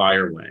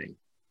surefire way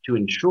to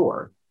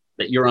ensure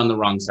that you're on the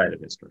wrong side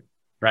of history,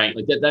 right?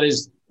 Like that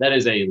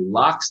is a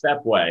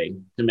lockstep way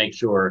to make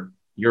sure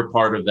you're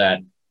part of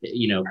that,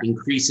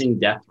 increasing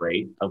death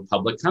rate of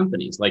public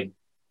companies. Like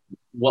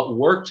what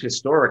worked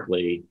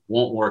historically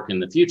won't work in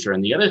the future.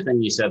 And the other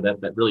thing you said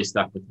that really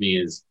stuck with me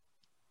is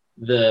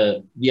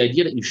the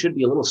idea that you should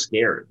be a little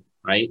scared,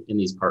 right, in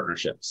these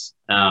partnerships.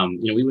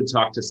 We would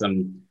talk to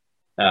some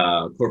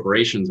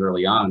corporations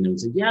early on, and they would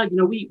say, yeah,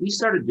 we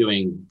started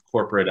doing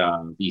corporate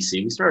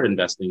VC. We started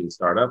investing in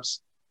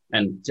startups.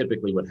 And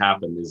typically what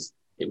happened is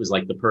it was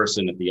like the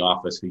person at the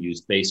office who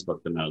used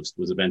Facebook the most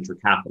was a venture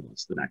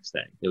capitalist the next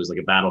day. It was like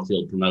a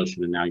battlefield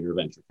promotion, and now you're a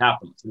venture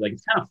capitalist. Like,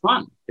 it's kind of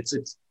fun.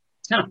 It's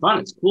kind of fun.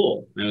 It's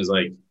cool. And I was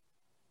like,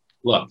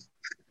 look,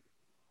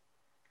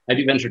 I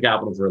do venture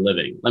capital for a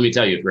living. Let me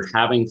tell you, if you're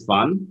having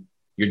fun,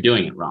 you're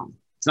doing it wrong.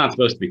 It's not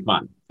supposed to be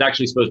fun. It's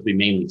actually supposed to be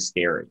mainly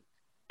scary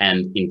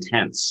and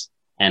intense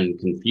and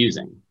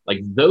confusing. Like,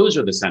 those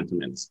are the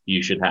sentiments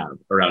you should have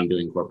around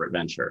doing corporate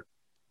venture.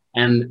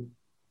 And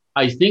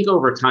I think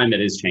over time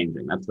it is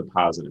changing. That's the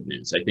positive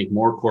news. I think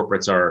more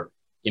corporates are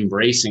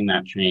embracing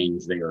that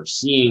change. They are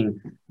seeing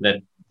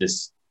that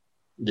this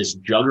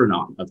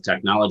juggernaut of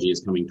technology is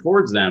coming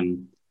towards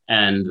them,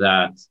 and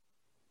that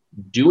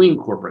doing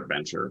corporate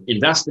venture,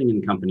 investing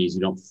in companies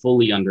you don't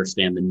fully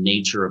understand the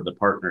nature of the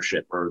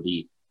partnership or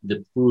the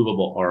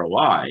provable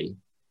ROI,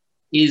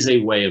 is a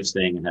way of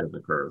staying ahead of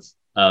the curve,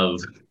 of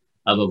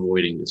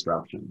avoiding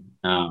disruption.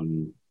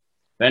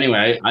 But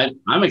anyway,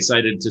 I'm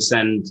excited to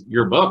send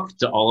your book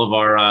to all of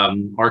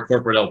our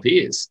corporate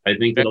LPs. I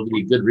think it'll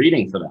be good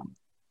reading for them.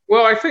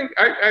 Well, I think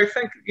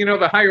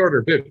the high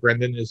order bit,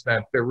 Brendan, is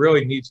that there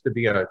really needs to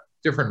be a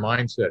different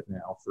mindset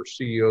now for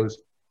CEOs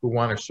who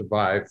want to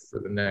survive for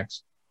the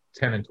next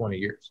 10 and 20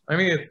 years. I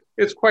mean,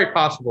 it's quite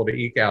possible to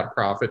eke out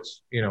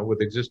profits,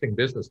 with existing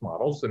business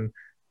models. And,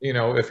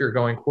 if you're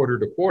going quarter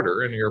to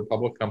quarter and you're a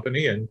public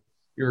company and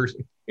you're,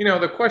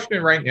 the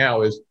question right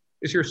now is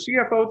your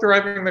CFO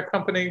driving the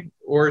company,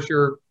 or is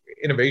your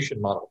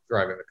innovation model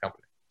driving the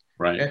company?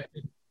 Right.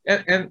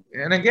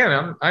 And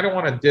again, I don't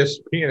want to diss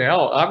P&L.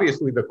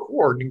 Obviously, the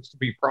core needs to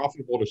be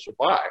profitable to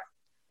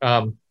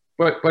survive.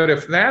 But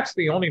if that's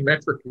the only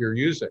metric you're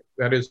using,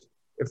 that is,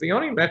 if the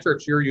only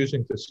metrics you're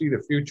using to see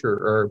the future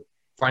are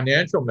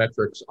financial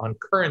metrics on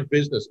current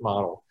business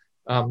model,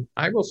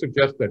 I will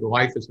suggest that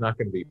life is not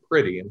going to be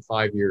pretty in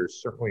 5 years,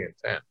 certainly in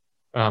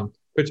 10,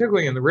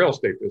 particularly in the real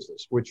estate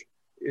business, which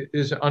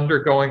is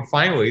undergoing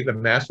finally the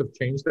massive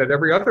change that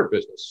every other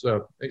business.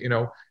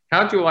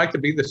 How'd you like to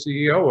be the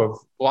CEO of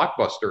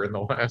Blockbuster in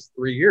the last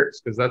 3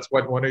 years? Because that's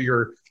what one of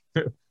your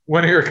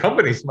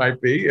companies might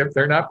be if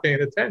they're not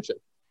paying attention.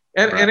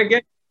 And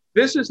again,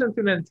 this isn't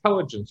an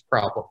intelligence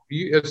problem.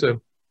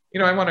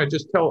 I want to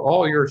just tell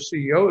all your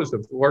CEOs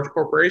of large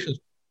corporations,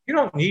 you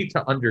don't need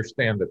to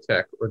understand the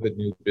tech or the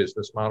new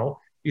business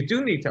model. You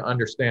do need to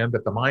understand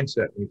that the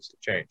mindset needs to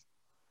change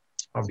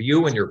of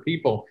you and your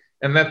people,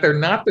 and that they're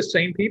not the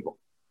same people.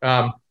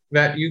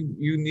 That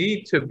you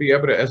need to be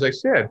able to, as I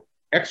said,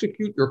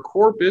 execute your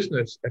core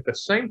business at the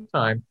same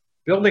time,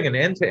 building an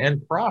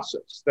end-to-end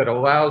process that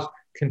allows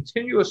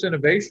continuous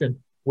innovation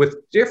with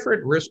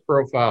different risk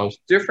profiles,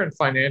 different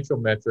financial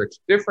metrics,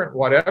 different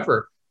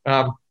whatever,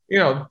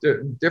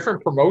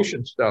 different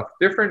promotion stuff,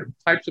 different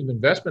types of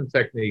investment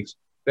techniques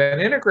that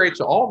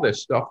integrates all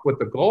this stuff with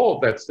the goal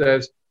that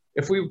says,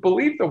 if we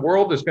believe the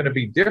world is going to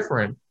be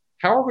different,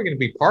 how are we going to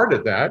be part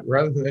of that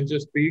rather than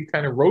just be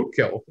kind of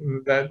roadkill?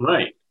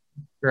 Right.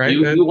 Right.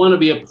 You want to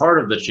be a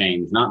part of the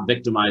change, not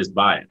victimized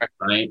by it.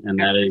 Right. And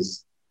that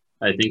is,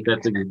 I think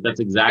that's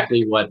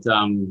exactly what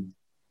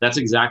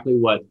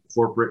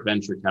corporate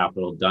venture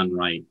capital done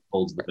right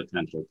holds the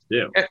potential to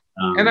do.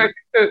 And I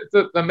think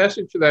the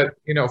message that,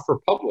 for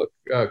public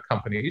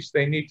companies,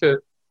 they need to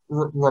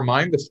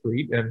remind the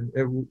street,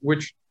 and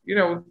which,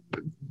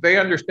 they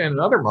understand in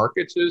other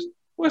markets is,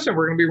 listen,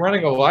 we're going to be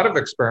running a lot of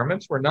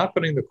experiments. We're not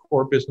putting the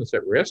core business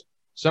at risk.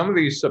 Some of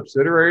these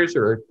subsidiaries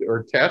or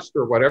tests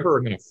or whatever are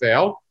going to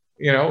fail,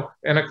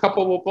 and a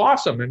couple will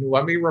blossom. And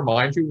let me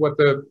remind you what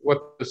the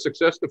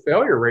success to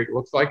failure rate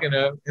looks like in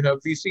a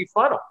VC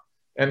funnel.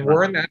 And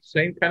we're in that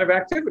same kind of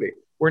activity.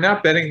 We're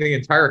not betting the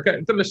entire.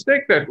 The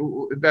mistake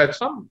that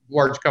some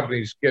large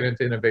companies get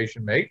into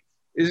innovation make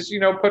is,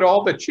 put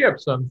all the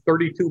chips on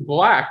 32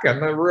 black on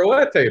the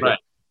roulette table,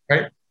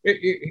 right?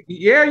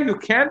 You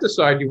can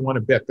decide you want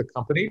to bet the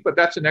company, but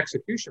that's an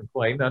execution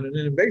play, not an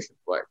innovation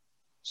play.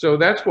 So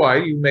that's why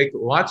you make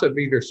lots of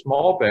either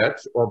small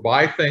bets or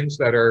buy things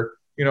that are,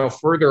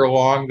 further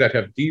along, that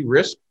have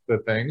de-risked the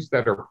things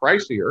that are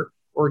pricier,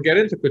 or get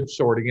into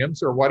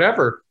consortiums or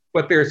whatever.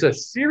 But there's a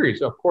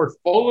series, a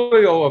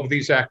portfolio of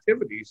these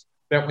activities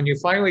that when you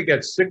finally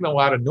get signal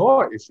out of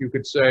noise, you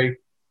could say,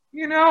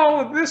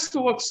 this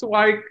looks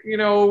like,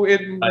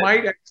 it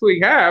might actually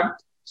have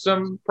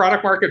some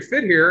product market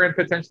fit here, and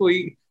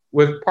potentially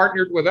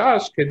partnered with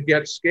us could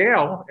get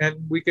scale,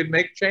 and we could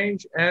make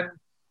change and,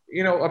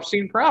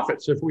 obscene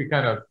profits if we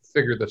kind of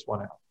figure this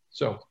one out.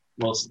 So,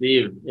 well,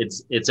 Steve,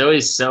 it's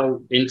always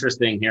so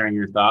interesting hearing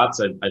your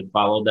thoughts. I've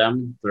followed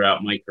them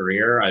throughout my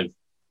career. I've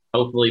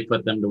hopefully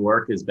put them to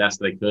work as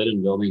best I could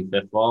in building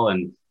Fifth Wall.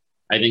 And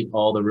I think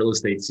all the real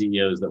estate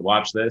CEOs that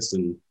watch this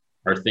and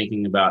are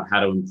thinking about how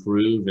to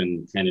improve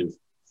and kind of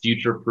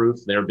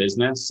future-proof their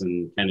business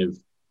and kind of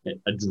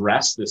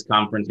address this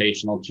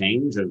confrontational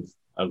change of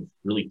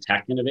really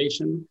tech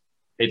innovation.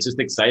 It's just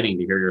exciting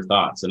to hear your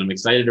thoughts. And I'm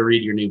excited to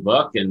read your new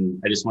book.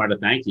 And I just wanted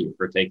to thank you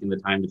for taking the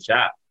time to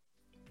chat.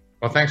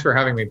 Well, thanks for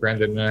having me,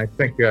 Brendan. And I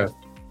think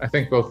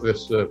both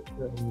this video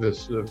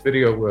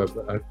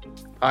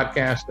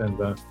podcast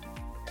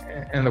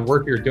and the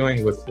work you're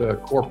doing with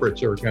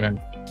corporates are going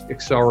to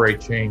accelerate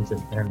change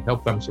and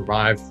help them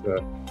survive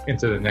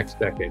into the next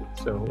decade.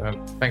 So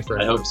thanks for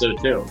having me. I hope so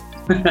too.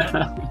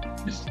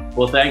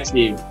 Well, thanks,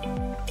 Steve.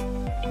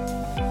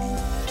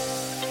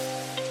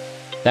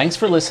 Thanks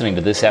for listening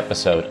to this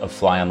episode of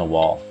Fly on the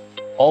Wall.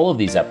 All of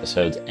these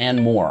episodes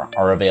and more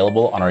are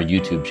available on our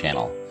YouTube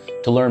channel.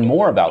 To learn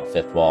more about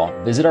Fifth Wall,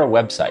 visit our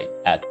website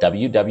at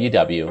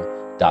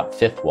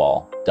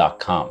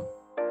www.fifthwall.com.